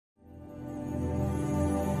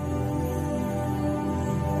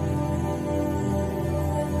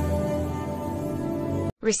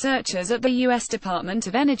Researchers at the U.S. Department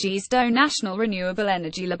of Energy's DOE National Renewable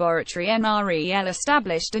Energy Laboratory (NREL)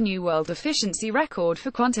 established a new world efficiency record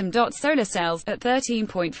for quantum dot solar cells, at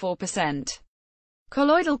 13.4%.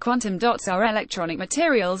 Colloidal quantum dots are electronic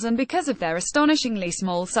materials, and because of their astonishingly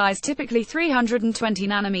small size, typically 320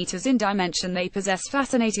 nanometers in dimension, they possess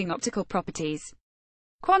fascinating optical properties.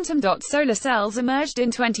 Quantum dot solar cells emerged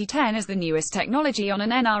in 2010 as the newest technology on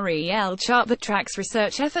an NREL chart that tracks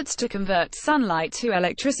research efforts to convert sunlight to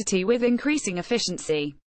electricity with increasing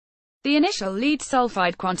efficiency. The initial lead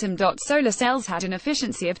sulfide quantum dot solar cells had an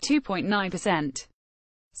efficiency of 2.9%.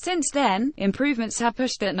 Since then, improvements have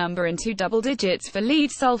pushed that number into double digits, for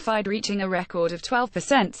lead sulfide reaching a record of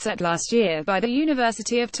 12% set last year by the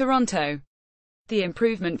University of Toronto. The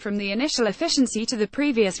improvement from the initial efficiency to the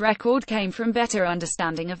previous record came from better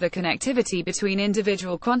understanding of the connectivity between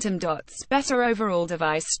individual quantum dots, better overall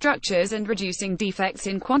device structures, and reducing defects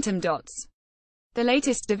in quantum dots. The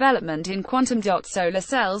latest development in quantum dot solar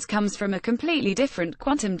cells comes from a completely different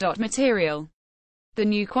quantum dot material. The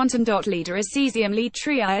new quantum dot leader is cesium lead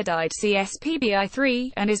triiodide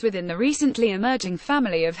CSPBI3, and is within the recently emerging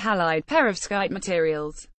family of halide perovskite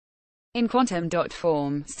materials. In quantum dot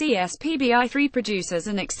form, CSPBI3 produces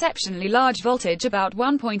an exceptionally large voltage, about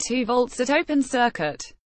 1.2 volts at open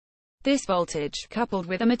circuit. This voltage, coupled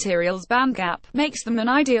with the material's band gap, makes them an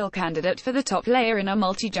ideal candidate for the top layer in a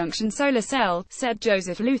multi-junction solar cell, said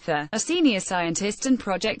Joseph Luther, a senior scientist and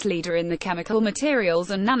project leader in the chemical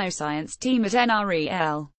materials and nanoscience team at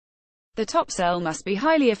NREL. The top cell must be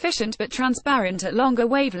highly efficient but transparent at longer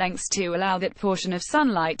wavelengths to allow that portion of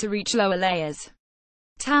sunlight to reach lower layers.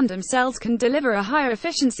 Tandem cells can deliver a higher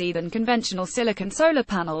efficiency than conventional silicon solar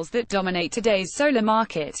panels that dominate today's solar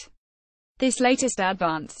market. This latest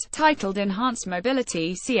advance, titled Enhanced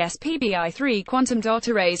Mobility CSPBI3 Quantum Dot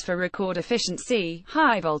Arrays for Record Efficiency,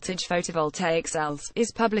 High-Voltage Photovoltaic Cells,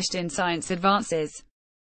 is published in Science Advances.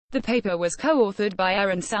 The paper was co-authored by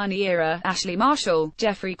Erin Saniera, Ashley Marshall,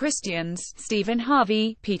 Jeffrey Christians, Stephen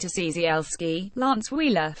Harvey, Peter Ciesielski, Lance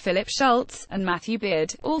Wheeler, Philip Schultz, and Matthew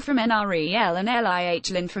Beard, all from NREL and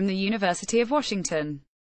LIH Lynn from the University of Washington.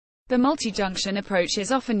 The multi-junction approach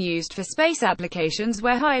is often used for space applications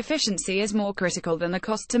where high efficiency is more critical than the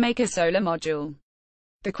cost to make a solar module.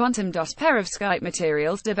 The quantum dot perovskite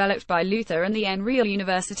materials developed by Luther and the NREL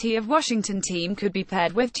University of Washington team could be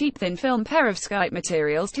paired with cheap thin-film perovskite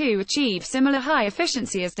materials to achieve similar high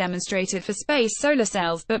efficiency as demonstrated for space solar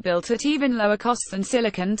cells, but built at even lower costs than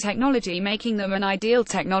silicon technology, making them an ideal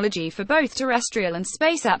technology for both terrestrial and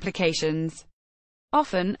space applications.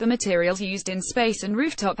 Often, the materials used in space and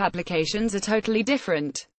rooftop applications are totally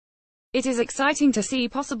different. It is exciting to see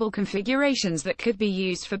possible configurations that could be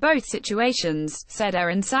used for both situations, said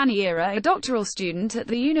Erin Saniera, a doctoral student at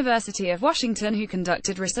the University of Washington who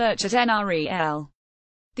conducted research at NREL.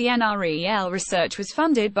 The NREL research was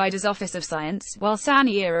funded by DOE's Office of Science, while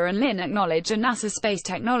Saniera and Lynn acknowledge a NASA Space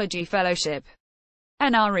Technology Fellowship.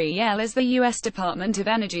 NREL is the U.S. Department of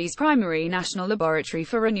Energy's primary national laboratory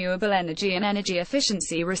for renewable energy and energy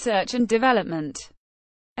efficiency research and development.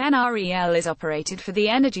 NREL is operated for the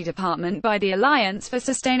Energy Department by the Alliance for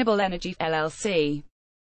Sustainable Energy, LLC.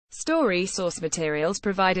 Story source materials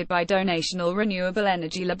provided by DOE National Renewable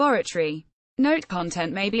Energy Laboratory. Note: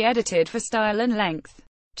 content may be edited for style and length.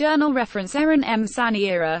 Journal reference: Erin M.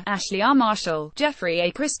 Saniera, Ashley R. Marshall, Jeffrey A.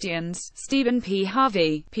 Christians, Stephen P.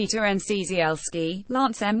 Harvey, Peter N. Ciesielski,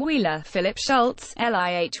 Lance M. Wheeler, Philip Schultz,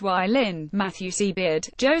 LIHY Lynn, Matthew C. Beard,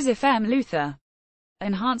 Joseph M. Luther.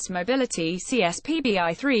 Enhanced Mobility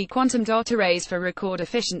CSPBI3 Quantum Dot Arrays for Record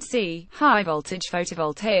Efficiency, High-Voltage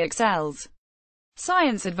Photovoltaic Cells.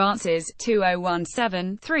 Science Advances,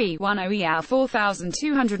 2017-310 EAU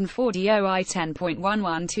 4240 OI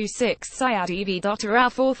 10.1126 SciAD EV.RAL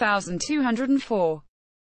 4204.